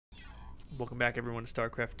Welcome back, everyone, to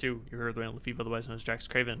Starcraft 2. You're here with Lefebvre, otherwise known as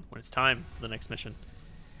DraxxKraven. When it's time for the next mission.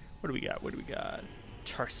 What do we got? What do we got?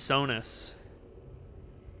 Tarsonis.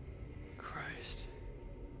 Christ.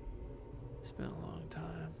 It's been a long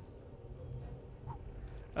time.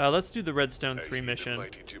 Let's do the Redstone 3 mission.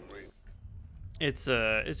 It's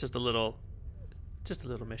just a little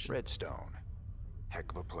mission. Redstone. Heck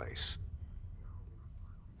of a place.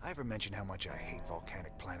 I ever mention how much I hate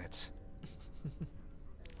volcanic planets?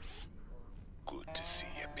 Good to see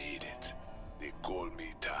you made it. They call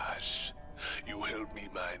me Tash. You help me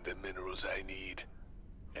mine the minerals I need,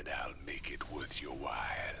 and I'll make it worth your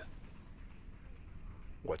while.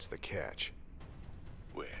 What's the catch?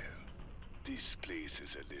 Well, this place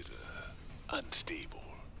is a little unstable.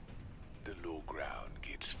 The low ground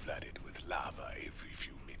gets flooded with lava every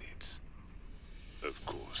few minutes. Of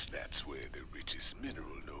course, that's where the richest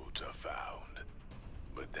mineral nodes are found.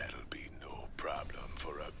 But that'll be no problem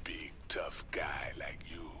for a big, tough guy like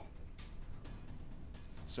you.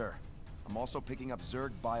 Sir, I'm also picking up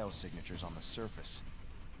zerg biosignatures on the surface.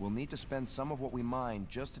 We'll need to spend some of what we mine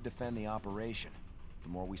just to defend the operation. The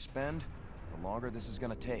more we spend, the longer this is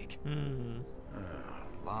gonna take.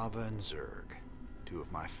 Lava and zerg. Two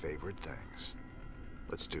of my favorite things.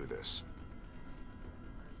 Let's do this.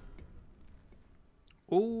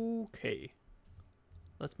 Okay.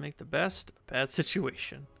 Let's make the best of a bad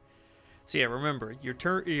situation. So yeah, remember, your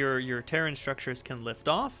Terran structures can lift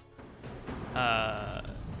off.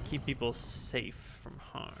 Keep people safe from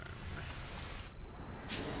harm.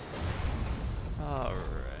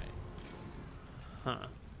 Alright. Huh.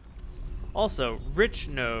 Also, rich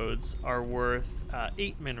nodes are worth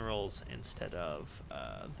 8 minerals instead of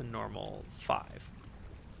the normal 5.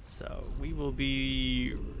 So we will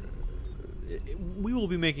be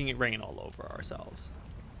making it rain all over ourselves.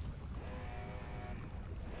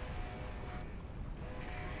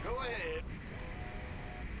 Go ahead.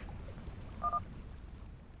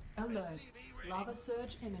 Alert. Lava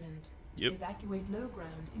surge imminent. Yep. Evacuate low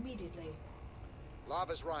ground immediately.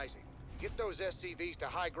 Lava's rising. Get those SCVs to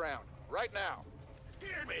high ground, right now.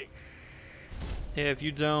 Scared me. Yeah, if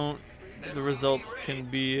you don't, the results can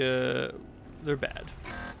be, they're bad.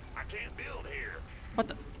 I can't build here. What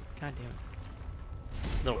the? God damn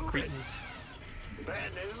it. Little cretins.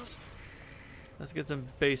 Bad news. Let's get some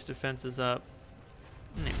base defenses up.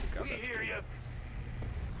 There we go, We that's hear good. you.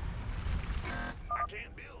 I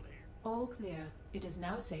can't build here. All clear. It is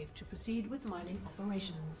now safe to proceed with mining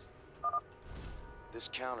operations. This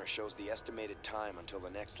counter shows the estimated time until the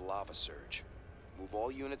next lava surge. Move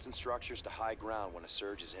all units and structures to high ground when a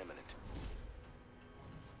surge is imminent.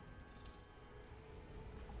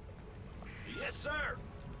 Yes, sir.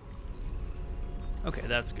 Okay,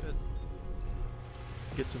 that's good.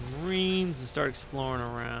 Get some marines and start exploring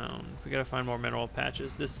around. We gotta find more mineral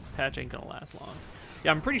patches. This patch ain't gonna last long.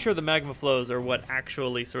 Yeah, I'm pretty sure the magma flows are what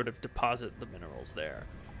actually sort of deposit the minerals there.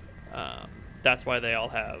 That's why they all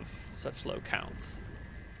have such low counts.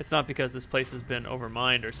 It's not because this place has been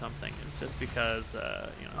overmined or something. It's just because,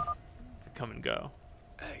 you know, they come and go.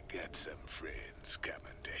 I got some friends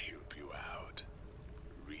coming to help you out.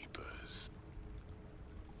 Reapers.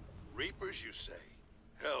 Reapers, you say?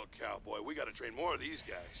 Hell, cowboy, we gotta train more of these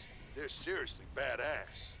guys. They're seriously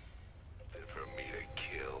badass. And for me to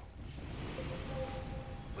kill.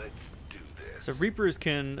 Let's do this. So Reapers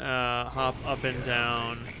can hop up and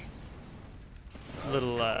down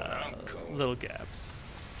little gaps.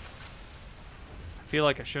 I feel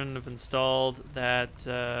like I shouldn't have installed that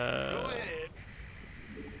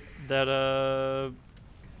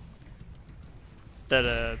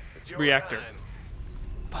reactor. Time.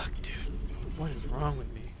 Fuck, dude. What is wrong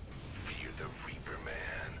with me? Fear the Reaper,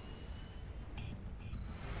 man.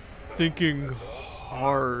 Thinking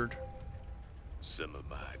hard. Some of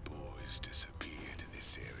my boys disappeared in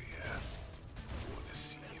this area. Want to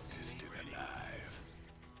see if they're still alive.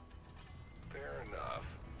 Fair enough.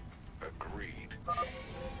 Agreed.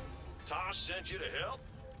 Tosh sent you to help?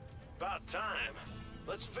 About time.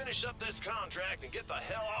 Let's finish up this contract and get the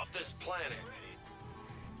hell off this planet.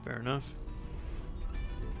 Fair enough.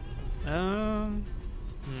 I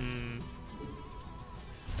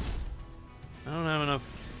don't have enough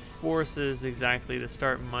forces exactly to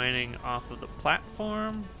start mining off of the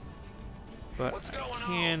platform, but I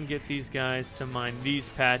can get these guys to mine these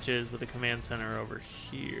patches with a command center over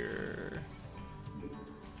here.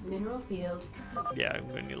 Mineral field. Yeah, I'm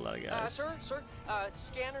gonna need a lot of guys. Sir,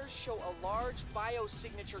 scanners show a large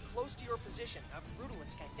biosignature close to your position. A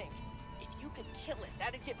brutalist, I think. If you could kill it,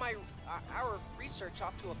 that'd get our research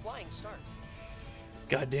off to a flying start.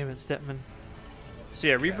 God damn it, Stepman. So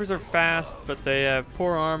yeah, Reapers are fast, but they have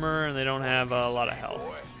poor armor and they don't have a lot of health.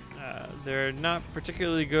 They're not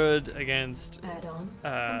particularly good against. Add-on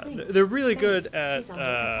They're really good Base at is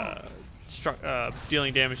under attack.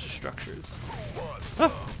 dealing damage to structures.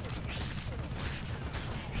 Ah.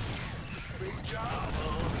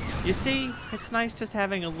 You see, it's nice just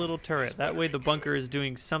having a little turret. That way the bunker is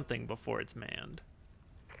doing something before it's manned.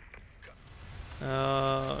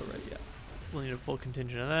 Right, yeah. We'll need a full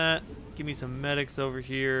contingent of that. Give me some medics over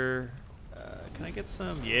here. Can I get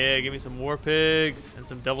some? Yeah, give me some war pigs and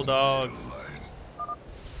some devil dogs.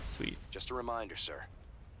 Sweet. Just a reminder, sir.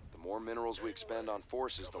 The more minerals we expend on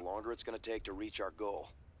forces, the longer it's going to take to reach our goal.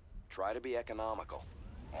 Try to be economical.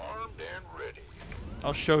 Armed and ready.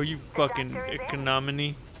 I'll show you fucking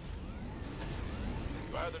economy.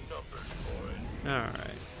 By the numbers, boys.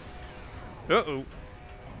 Alright. Uh-oh.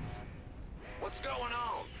 What's going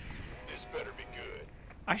on? This better be good.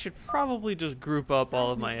 I should probably just group up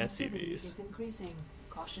all of my Seismic activity SCVs. is increasing.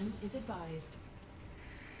 Caution is advised.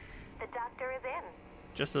 The doctor is in.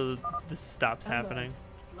 Just so this stops Alert. happening.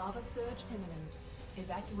 Lava surge imminent.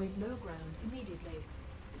 Evacuate low ground immediately.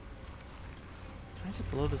 Can I just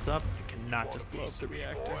blow this up? I cannot just blow up the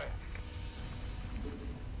reactor.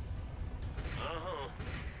 Uh-huh.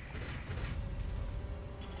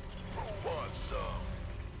 Who wants some?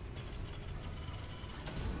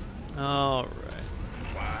 Alright.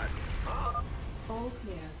 All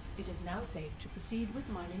clear. It is now safe to proceed with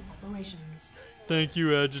mining operations. Thank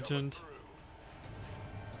you, Adjutant.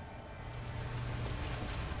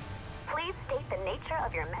 Please state the nature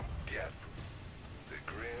of your message. Death. The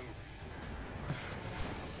grim.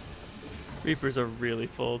 Reapers are really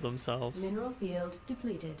full of themselves. Mineral field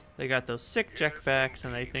depleted. They got those sick jetpacks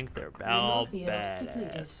and they think they're all field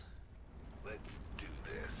depleted. badass. Let's do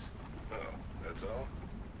this. Oh, that's all?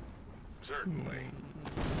 Certainly.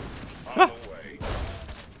 On the way.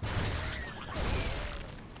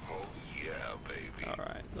 Oh, yeah, baby.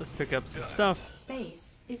 Alright, let's pick up some stuff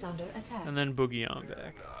Base is under attack. and then boogie on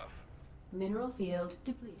back. Enough. Mineral field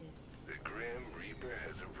depleted. The Grim Reaper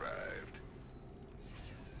has arrived.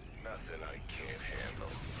 Nothing I can't handle.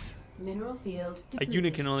 Mineral field A depleted.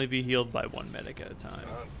 unit can only be healed by one medic at a time.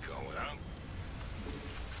 I'm going out.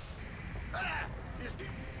 Ah! Is it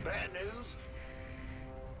bad news?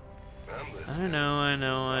 I'm listening.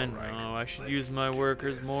 I know. I should use my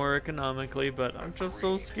workers more economically, but I'm just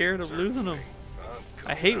so scared of losing them.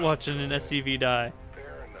 I hate watching an SCV die.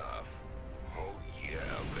 Fair enough. Oh, yeah,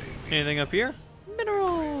 baby. Anything up here?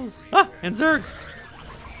 Minerals! Ah! And Zerg!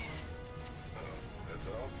 That's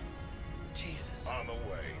all? Jesus. On the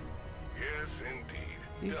way. Yes, indeed.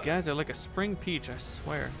 These guys are like a spring peach, I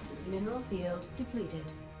swear. Mineral field depleted.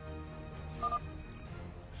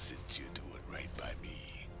 Since you're doing right by me,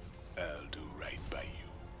 I'll do right by you.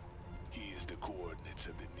 Here's the coordinates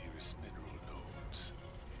of the nearest mineral nodes.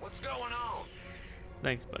 What's going on?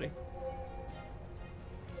 Thanks, buddy.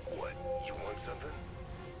 What? You want something?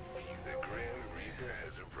 The Grim Reaper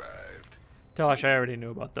has arrived. Gosh, I already knew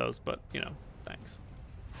about those, but, you know, thanks.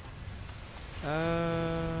 Can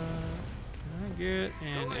I get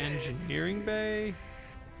an engineering bay?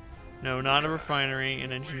 No, not a refinery,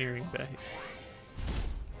 an engineering bay.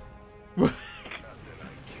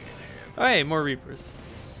 Oh, hey, more Reapers.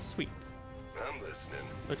 Sweet. I'm listening.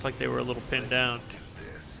 Looks like they were a little pinned down. Do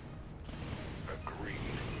this. Agreed.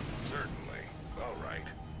 Certainly. All right.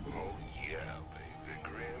 Oh, yeah, baby. The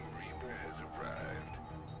Grim Reaper has arrived.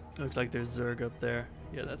 Looks like there's Zerg up there.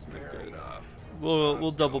 Yeah, that's no Fair good. enough.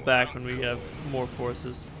 We'll double back when we have more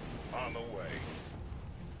forces. On the way.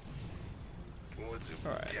 What's it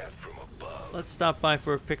All right. get from above? Let's stop by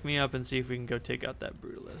for a pick-me-up and see if we can go take out that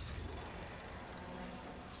Brutalisk.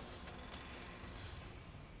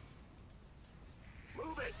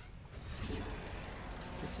 Move it.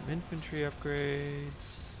 Get some infantry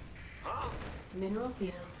upgrades. Huh? Mineral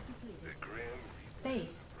field The depleted. Grim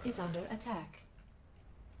Base is under attack.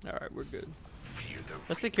 Alright, we're good. Fear the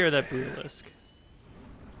Let's take care of that Brutalisk.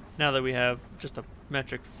 Now that we have just a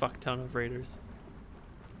metric fuck ton of raiders.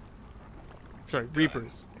 Sorry,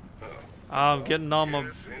 Reapers. I'm getting all my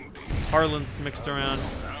Harlans mixed around.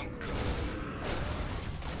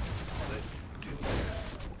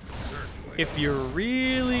 If you're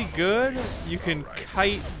really good, you can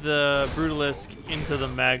kite the Brutalisk into the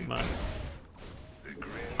magma.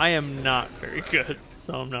 I am not very good,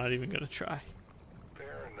 so I'm not even gonna try.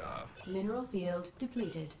 Fair enough. Mineral field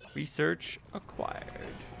depleted. Research acquired.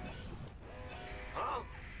 Huh?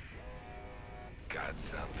 Got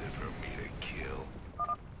something for me to kill.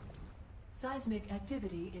 Seismic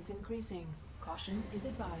activity is increasing. Caution is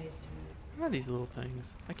advised. What are these little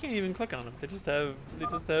things? I can't even click on them. They just have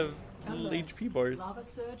little Alert. HP bars. Lava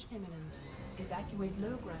surge imminent. Evacuate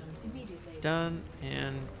low ground immediately. Done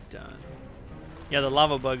and done. Yeah, the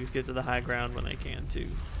lava bugs get to the high ground when they can too.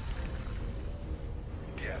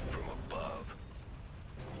 Death from above.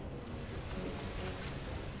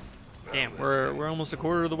 Damn, we're almost a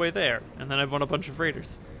quarter of the way there, and then I've won a bunch of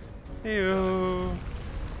raiders. Heyo.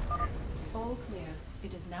 All clear.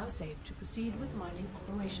 It is now safe to proceed with mining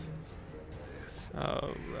operations. All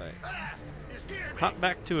right. Hop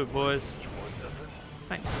back to it, boys.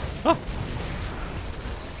 Thanks. Oh.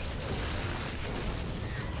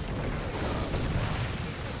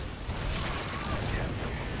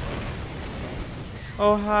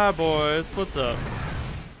 Oh, hi, boys. What's up?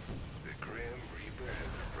 The Grim Reaper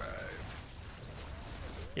has arrived.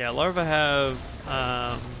 Yeah, larvae have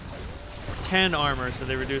 10 armor, so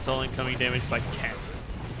they reduce all incoming damage by 10.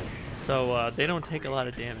 So they don't take a lot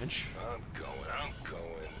of damage. I'm going.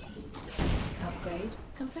 Upgrade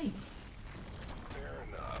complete. Fair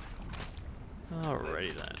enough.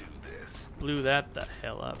 Alrighty then. Do this. Blew that the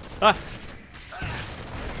hell up. Ah!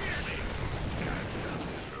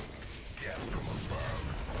 Death from above.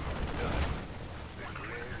 The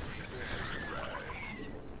Grim Reaper has arrived.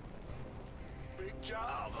 Big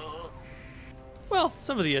job, huh? Well,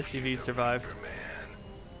 some of the SCVs survived. Man.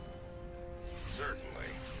 Certainly.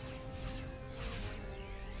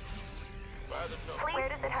 By the Where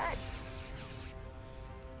does it hurt?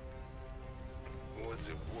 What's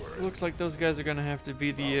it worth? Looks like those guys are gonna have to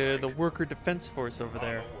be the worker defense force over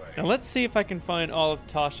there. Now let's see if I can find all of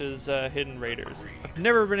Tasha's hidden raiders. I've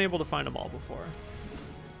never been able to find them all before.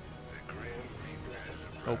 The Grim Reaper has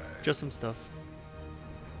Oh, arrived. just some stuff.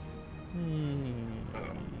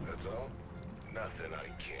 That's all? Nothing I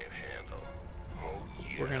can't handle. Oh,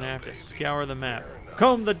 yeah, We're gonna have to baby. scour the map. Fair enough.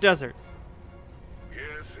 Comb the desert.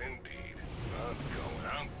 Yes, indeed.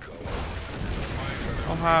 I'm going.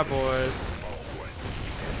 Oh, hi, boys.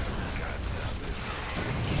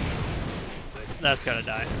 That's gotta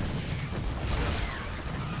die.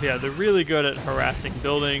 Yeah, they're really good at harassing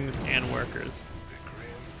buildings and workers.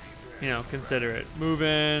 You know, consider it. Move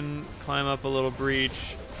in, climb up a little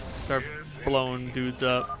breach, start blowing dudes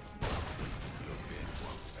up.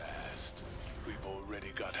 Fast. We've already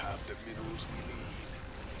got half the minerals we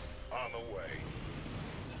need. On the way.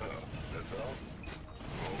 That's all?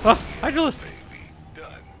 Ah, Hydralis! Baby,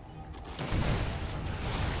 done.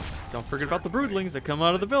 Don't forget about the broodlings that come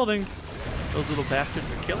out of the buildings. Those little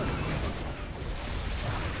bastards are killers.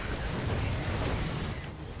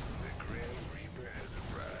 The Grim Reaper has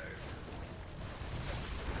arrived.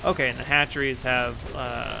 Okay, and the hatcheries have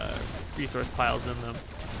resource piles in them.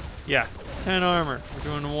 Yeah, 10 armor. We're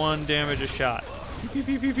doing 1 damage a shot. Pew,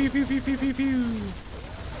 pew, pew, pew, pew, pew, pew, pew, pew.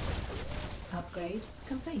 Upgrade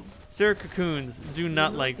complete. Zerg cocoons do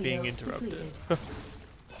not Mineral like being field interrupted. depleted.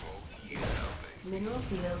 Mineral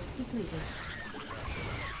field depleted.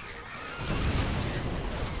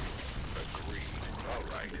 Agreed. All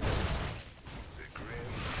right. The Grim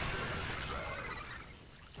Reaper has arrived.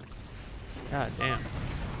 God damn.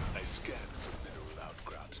 I scanned for mineral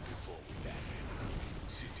outcrops before we landed.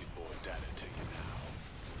 Seated more data taken now.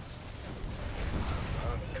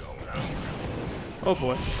 I'm going. Oh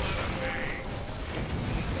boy.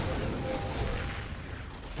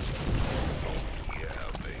 Yeah,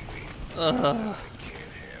 baby. Ugh.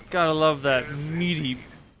 Gotta love that meaty,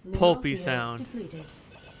 Mineral pulpy field sound. depleted.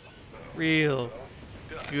 Real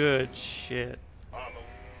good shit. On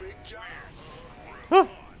the big job. Huh.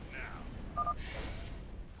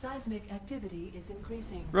 Seismic activity is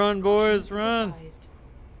increasing. Run, boys, Caution is run. advised.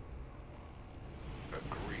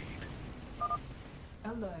 Agreed.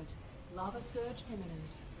 Alert. Lava surge imminent.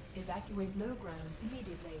 Evacuate low ground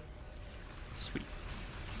immediately. Sweet.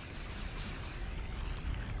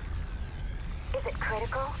 Is it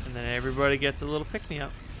critical? And then everybody gets a little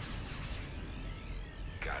pick-me-up.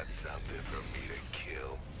 Got something for me to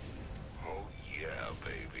kill? Oh, yeah,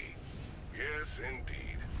 baby. Yes,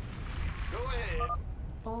 indeed. Go ahead.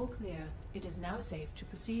 All clear. It is now safe to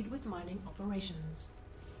proceed with mining operations.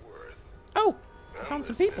 Worth. Oh, I found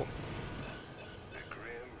some people. The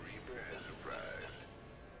Grim Reaper has arrived.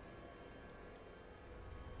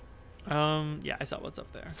 Yeah, I saw what's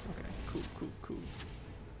up there. Okay, cool.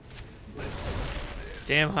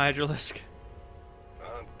 Damn Hydralisk.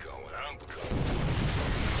 I'm going.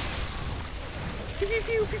 Pew, pew,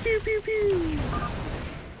 pew, pew, pew, pew.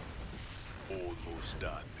 Almost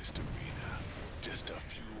done, Mr. Rena. Just a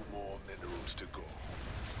few more minerals to go.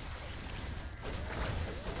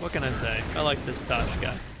 What can I say? I like this Tosh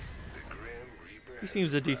guy. The Grim Reaper He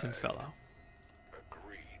seems a decent fellow.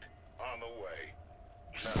 agreed. On the way.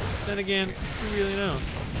 Then again, who really knows?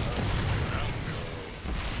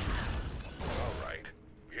 All right.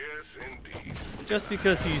 Yes, indeed. Just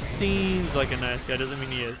because he seems like a nice guy doesn't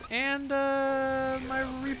mean he is. And my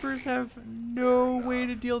Reapers have no way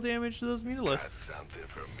to deal damage to those Mutalisks.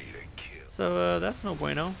 So that's no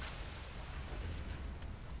bueno.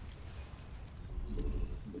 The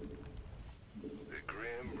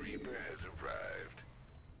Grim Reaper has arrived.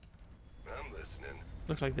 I'm listening.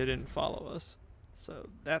 Looks like they didn't follow us. So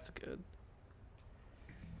that's good.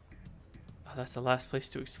 Oh, that's the last place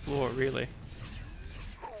to explore, really.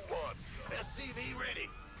 SCV ready.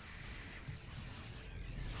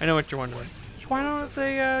 I know what you're wondering. Why don't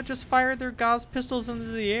they just fire their Gauss pistols into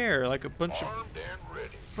the air like a bunch of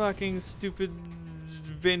fucking stupid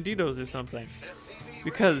banditos or something?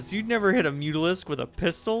 Because you'd never hit a Mutalisk with a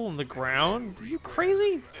pistol on the ground? Are you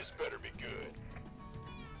crazy? This better be good.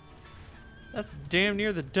 That's damn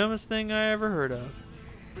near the dumbest thing I ever heard of.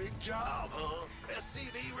 Big job, huh?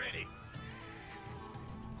 SCV ready.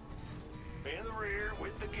 In the rear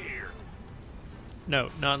with the gear.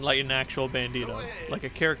 No, not like an actual bandito. Like a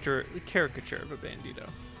caricature of a bandito.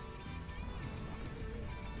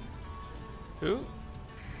 Who?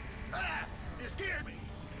 Ah! You scared me!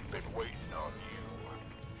 Been waiting on you.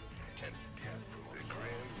 The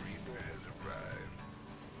Grim Reaper has arrived.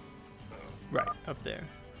 Right, up there.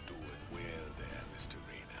 Doing well there, Mr.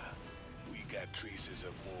 Reyna. We got traces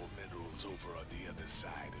of more minerals over on the other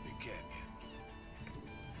side of the canyon.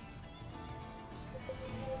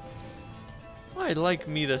 I like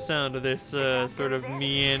the sound of this sort of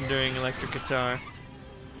meandering electric guitar.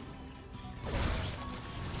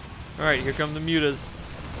 Alright, here come the mutas.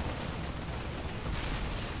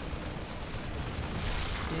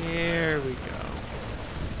 There we go.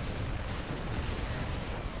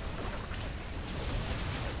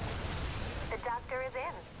 The doctor is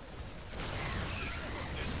in.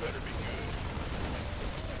 This better be good.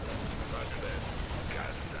 Roger that.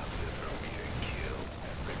 Got something for me to kill.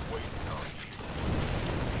 Been waiting on you.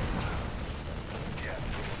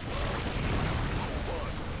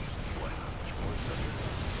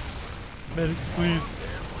 Medics, please.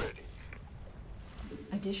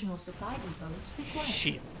 Additional supply depots required.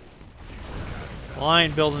 Shit. Well, I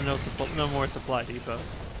ain't building no more supply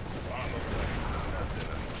depots.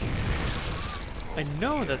 I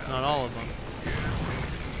know that's not all of them.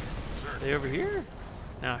 Are they over here?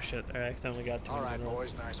 Ah, shit. I accidentally got two. All right,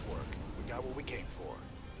 boys, nice work. We got what we came for.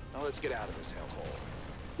 Now let's get out of this hellhole.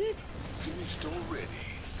 Finished already.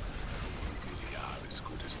 You really are as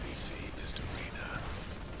good as they say, Mr. Reyna.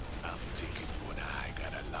 I'm thinking you and I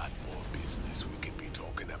got a lot more business we can be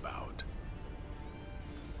talking about.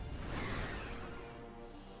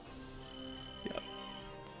 Yep.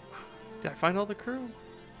 Did I find all the crew?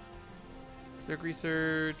 Zerg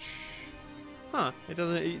research. Huh. It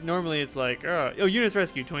doesn't. Normally it's like, oh, units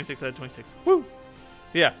rescued, 26 out of 26. Woo!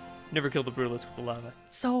 Yeah. Never killed the Brutalisk with the lava.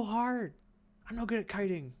 It's so hard. I'm no good at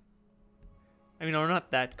kiting. I mean, I'm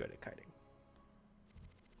not that good at kiting.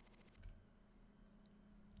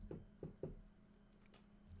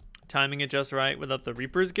 Timing it just right without the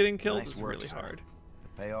Reapers getting killed Nice is work, really sir. hard. The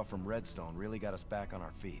payoff from Redstone really got us back on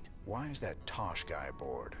our feet. Why is that Tosh guy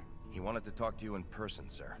aboard? He wanted to talk to you in person,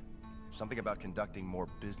 sir. Something about conducting more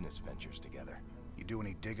business ventures together. You do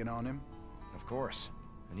any digging on him? Of course.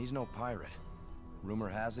 And he's no pirate. Rumor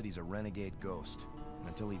has it he's a renegade ghost. And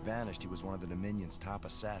until he vanished, he was one of the Dominion's top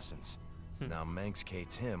assassins. Now Manx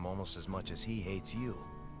hates him almost as much as he hates you.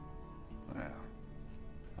 Well,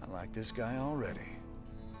 I like this guy already.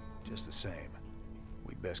 Just the same,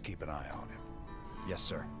 we'd best keep an eye on him. Yes,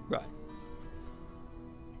 sir. Right.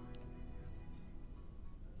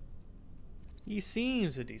 He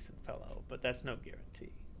seems a decent fellow, but that's no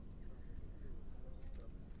guarantee.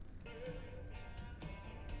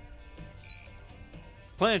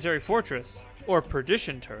 Planetary Fortress, or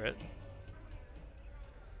Perdition Turret.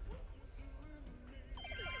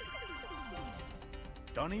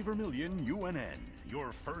 Donnie Vermillion, UNN,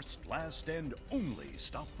 your first, last, and only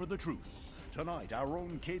stop for the truth. Tonight, our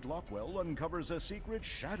own Kate Lockwell uncovers a secret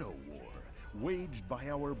shadow war, waged by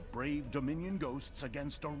our brave Dominion ghosts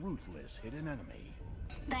against a ruthless hidden enemy.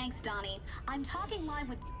 Thanks, Donnie. I'm talking live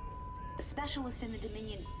with a specialist in the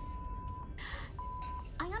Dominion.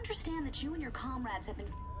 I understand that you and your comrades have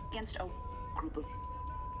been against a group of...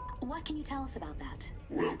 What can you tell us about that?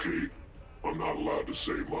 Well, Kate, I'm not allowed to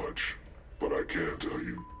say much, but I can tell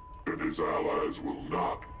you that his allies will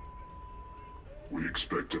not. We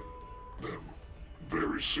expect them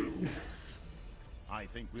very soon. I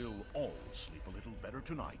think we'll all sleep a little better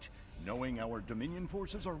tonight, knowing our Dominion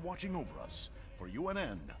forces are watching over us. For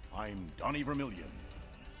UNN, I'm Donnie Vermillion.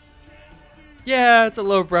 Yeah, it's a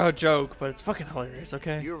lowbrow joke, but it's fucking hilarious,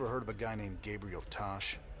 okay? You ever heard of a guy named Gabriel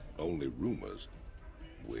Tosh? Only rumors.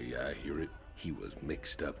 Way I hear it, He was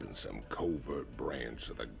mixed up in some covert branch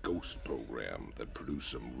of the Ghost program that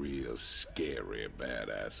produced some real scary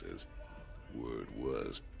badasses. Word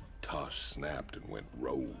was, Tosh snapped and went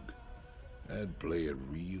rogue. I'd play it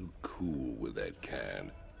real cool with that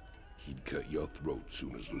kind. He'd cut your throat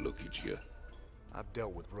soon as look at you. I've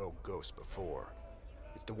dealt with rogue ghosts before.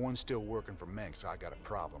 It's the one still working for Menks I got a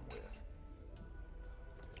problem with.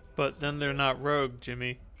 But then they're not rogue,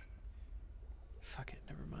 Jimmy. Fuck it,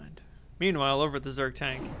 never mind. Meanwhile, over at the Zerg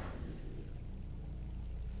tank,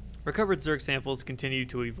 recovered Zerg samples continue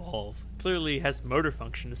to evolve. Clearly has motor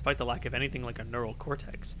function despite the lack of anything like a neural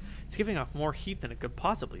cortex. It's giving off more heat than it could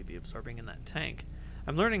possibly be absorbing in that tank.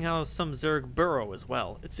 I'm learning how some Zerg burrow as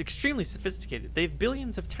well. It's extremely sophisticated. They have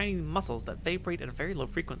billions of tiny muscles that vibrate at a very low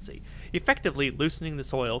frequency, effectively loosening the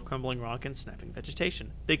soil, crumbling rock, and snapping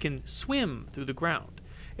vegetation. They can swim through the ground.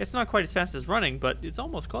 It's not quite as fast as running, but it's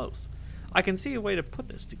almost close. I can see a way to put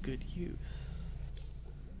this to good use.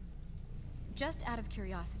 Just out of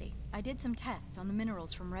curiosity, I did some tests on the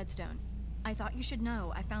minerals from Redstone. I thought you should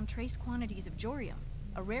know I found trace quantities of Jorium,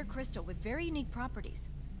 a rare crystal with very unique properties.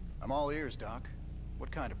 I'm all ears, Doc.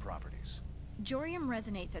 What kind of properties? Jorium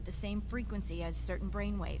resonates at the same frequency as certain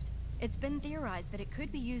brain waves. It's been theorized that it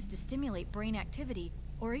could be used to stimulate brain activity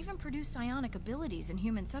or even produce psionic abilities in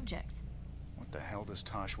human subjects. What the hell does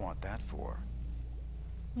Tosh want that for?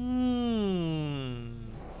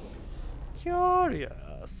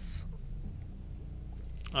 Curious.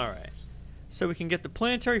 Alright. So we can get the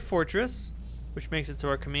planetary fortress, which makes it so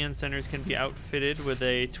our command centers can be outfitted with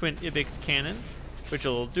a twin Ibex cannon, which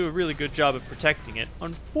will do a really good job of protecting it.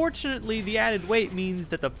 Unfortunately, the added weight means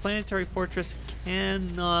that the planetary fortress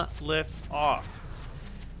cannot lift off.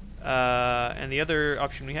 And the other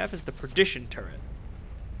option we have is the perdition turret,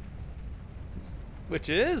 which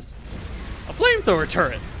is a flamethrower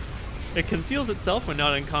turret. It conceals itself when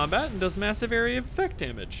not in combat and does massive area of effect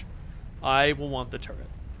damage. I will want the turret.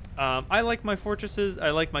 I like my fortresses,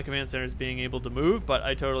 I like my command centers being able to move, but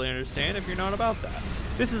I totally understand if you're not about that.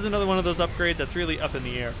 This is another one of those upgrades that's really up in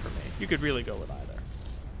the air for me. You could really go with either.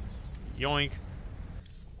 Yoink.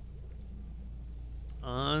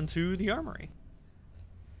 On to the armory.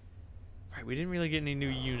 Right, we didn't really get any new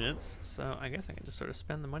units, so I guess I can just sort of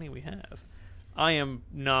spend the money we have. I am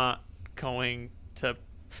not going to...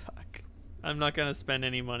 Fuck. I'm not going to spend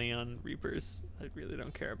any money on Reapers. I really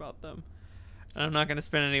don't care about them. And I'm not going to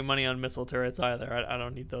spend any money on missile turrets either. I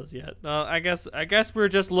don't need those yet. I guess we're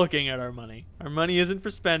just looking at our money. Our money isn't for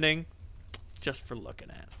spending, just for looking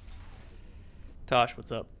at. Tosh, what's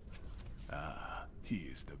up? Ah, he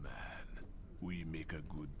is the man. We make a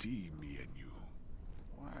good team, me and you.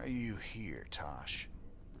 Why are you here, Tosh?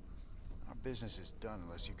 Our business is done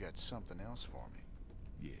unless you got something else for me.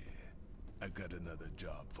 Yeah, I got another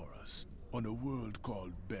job for us on a world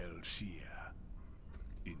called Belshia.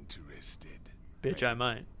 Interested? Bitch, I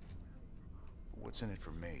might. What's in it for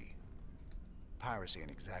me? Piracy ain't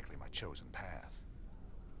exactly my chosen path.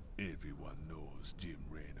 Everyone knows Jim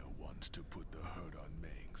Raynor wants to put the hurt on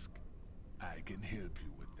Mengsk. I can help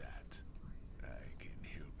you with that. I can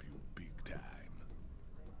help you big time.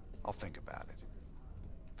 I'll think about it.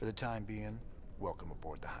 For the time being, welcome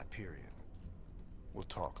aboard the Hyperion. We'll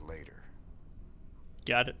talk later.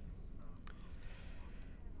 Got it.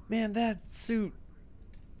 Man, that suit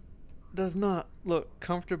does not look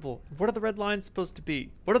comfortable. What are the red lines supposed to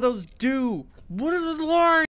be? What do those do? What are the lines?